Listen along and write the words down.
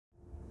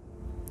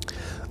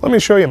Let me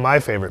show you my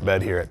favorite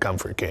bed here at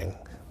Comfort King.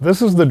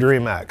 This is the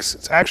DreamX.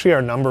 It's actually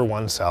our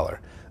 #1 seller.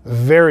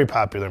 Very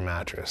popular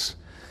mattress.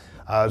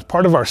 It's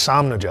part of our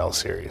Somnogel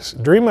series.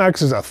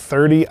 DreamX is a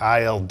 30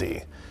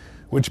 ILD,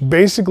 which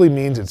basically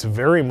means it's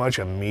very much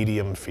a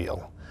medium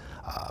feel.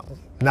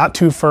 Not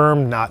too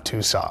firm, not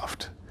too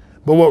soft.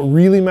 But what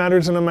really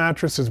matters in a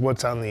mattress is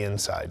what's on the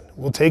inside.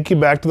 We'll take you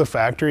back to the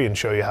factory and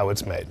show you how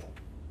it's made.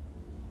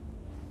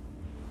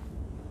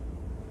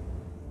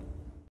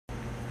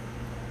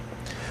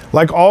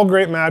 Like all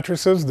great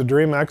mattresses, the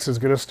DreamX is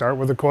going to start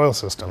with a coil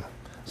system.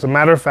 As a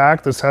matter of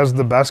fact, this has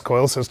the best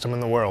coil system in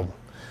the world.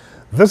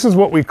 This is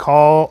what we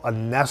call a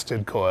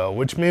nested coil,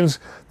 which means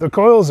the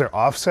coils are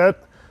offset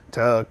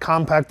to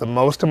compact the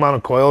most amount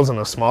of coils in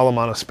a small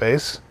amount of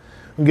space.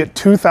 We get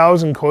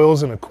 2,000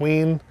 coils in a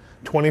queen,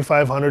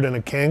 2,500 in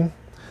a king.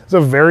 It's a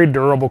very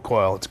durable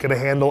coil. It's going to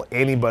handle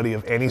anybody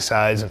of any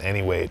size and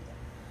any weight.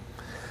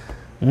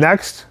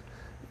 Next,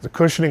 the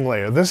cushioning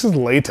layer. This is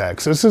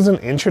latex. This is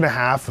 1.5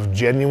 inches of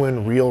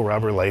genuine real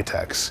rubber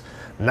latex.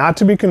 Not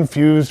to be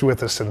confused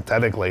with a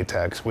synthetic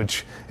latex,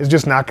 which is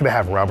just not going to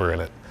have rubber in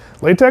it.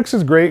 Latex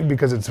is great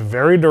because it's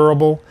very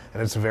durable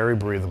and it's very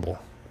breathable.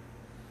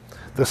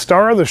 The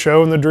star of the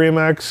show in the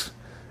DreamX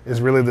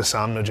is really the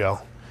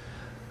Somnogel.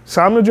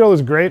 Somnogel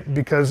is great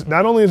because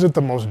not only is it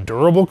the most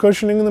durable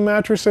cushioning in the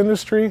mattress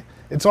industry,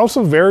 it's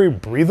also very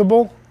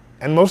breathable,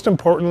 and most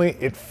importantly,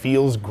 it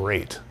feels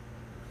great.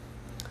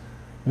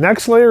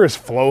 Next layer is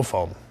flow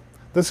foam.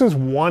 This is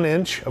 1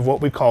 inch of what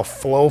we call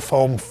flow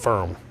foam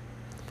firm.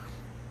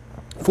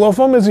 Flow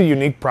foam is a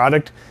unique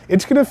product.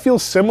 It's going to feel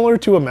similar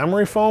to a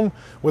memory foam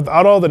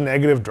without all the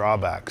negative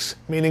drawbacks,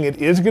 meaning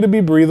it is going to be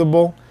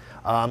breathable.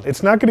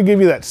 It's not going to give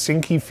you that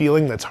sinky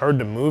feeling that's hard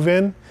to move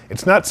in.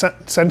 It's not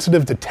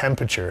sensitive to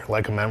temperature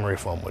like a memory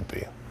foam would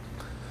be.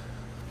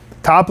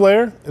 Top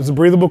layer is a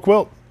breathable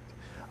quilt.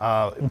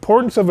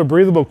 Importance of a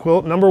breathable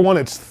quilt: number one,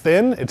 it's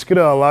thin. It's going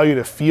to allow you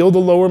to feel the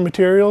lower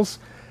materials,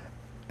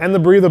 and the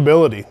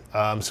breathability,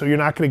 so you're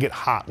not going to get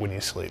hot when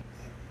you sleep.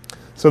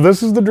 So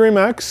this is the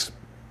DreamX.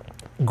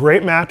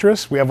 Great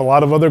mattress. We have a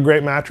lot of other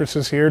great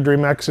mattresses here.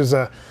 DreamX is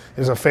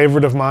a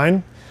favorite of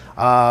mine.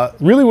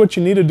 Really what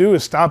you need to do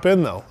is stop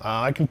in though.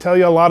 I can tell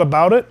you a lot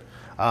about it,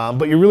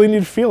 but you really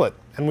need to feel it.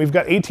 And we've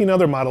got 18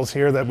 other models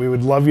here that we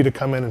would love you to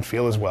come in and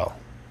feel as well.